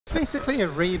basically a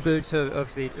reboot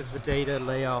of the data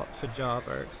layout for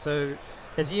Java. So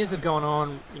as years have gone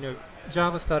on,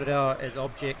 Java started out as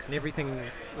objects and everything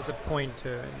was a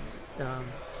pointer.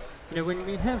 And when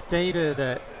we have data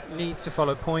that needs to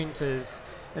follow pointers,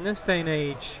 in this day and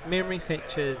age, memory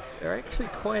fetches are actually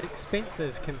quite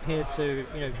expensive compared to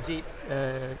deep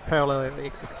parallel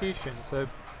execution. So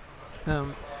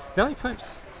value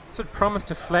types sort of promise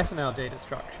to flatten our data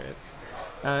structures.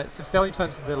 So value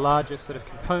types is the largest sort of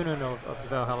component of the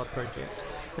Valhalla project.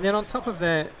 And then on top of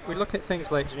that, we look at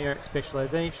things like generic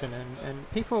specialization,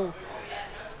 and people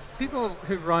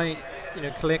who write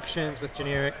collections with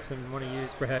generics and want to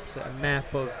use perhaps a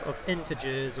map of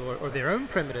integers or their own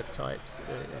primitive types,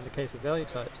 in the case of value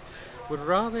types, would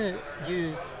rather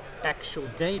use actual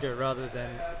data rather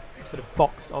than sort of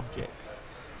boxed objects.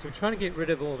 So we're trying to get rid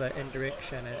of all that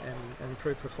indirection and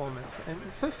improve performance. And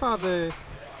so far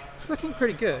it's looking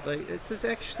pretty good. Like this is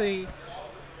actually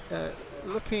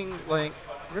looking like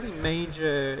really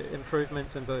major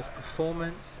improvements in both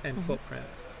performance and footprint,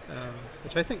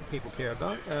 which I think people care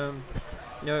about.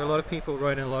 A lot of people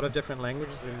write in a lot of different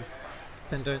languages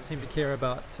and don't seem to care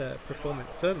about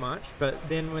performance so much, but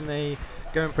then when they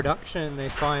go in production they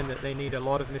find that they need a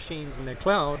lot of machines in their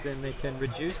cloud, then they can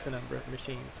reduce the number of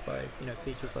machines by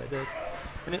features like this.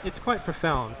 And it's quite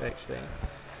profound actually.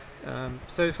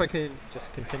 So if I could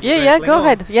just continue. Yeah, go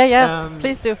ahead.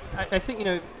 Please do. I think,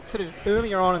 sort of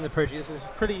earlier on in the project, this is a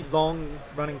pretty long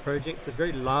running project. It's a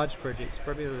very large project. It's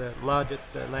probably the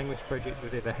largest language project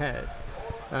we've ever had.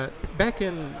 Back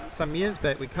in some years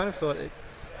back, we kind of thought it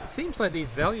seems like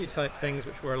these value type things,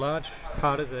 which were a large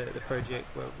part of the project,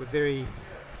 were very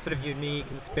sort of unique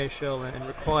and special and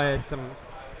required some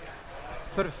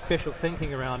sort of special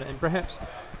thinking around it, and perhaps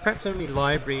only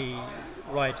library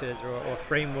writers or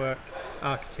framework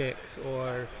architects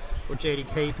or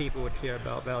JDK people would care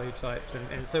about value types,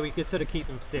 and so we could sort of keep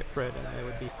them separate and they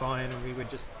would be fine, and we would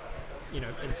just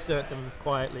insert them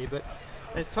quietly. But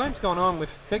as time's gone on, we've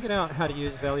figured out how to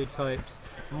use value types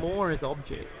more as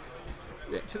objects,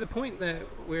 to the point that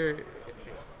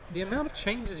the amount of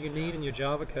changes you need in your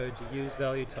Java code to use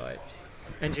value types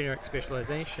and generic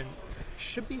specialization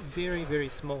should be very, very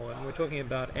small. And we're talking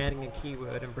about adding a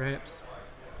keyword and perhaps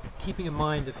keeping in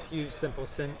mind a few simple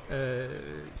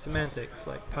semantics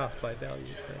like pass by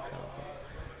value, for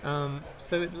example.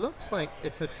 So it looks like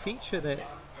it's a feature that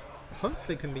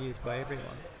hopefully can be used by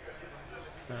everyone.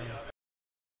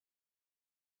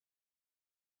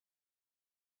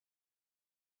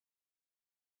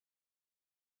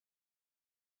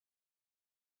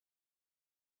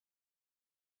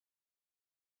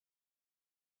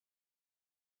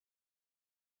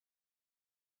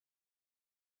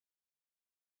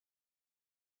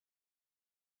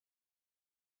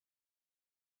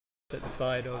 At the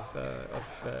side of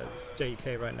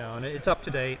JDK right now, and it's up to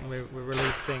date, and we're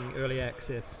releasing early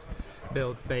access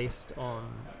builds based on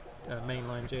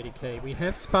mainline JDK. We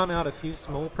have spun out a few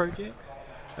small projects,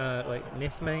 like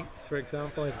Nestmates, for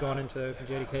example, has gone into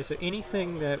OpenJDK. So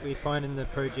anything that we find in the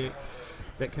project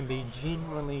that can be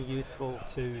genuinely useful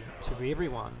to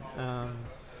everyone,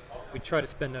 we try to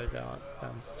spin those out,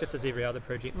 just as every other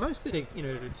project, mostly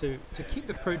to keep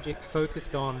the project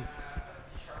focused on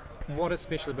what is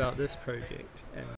special about this project,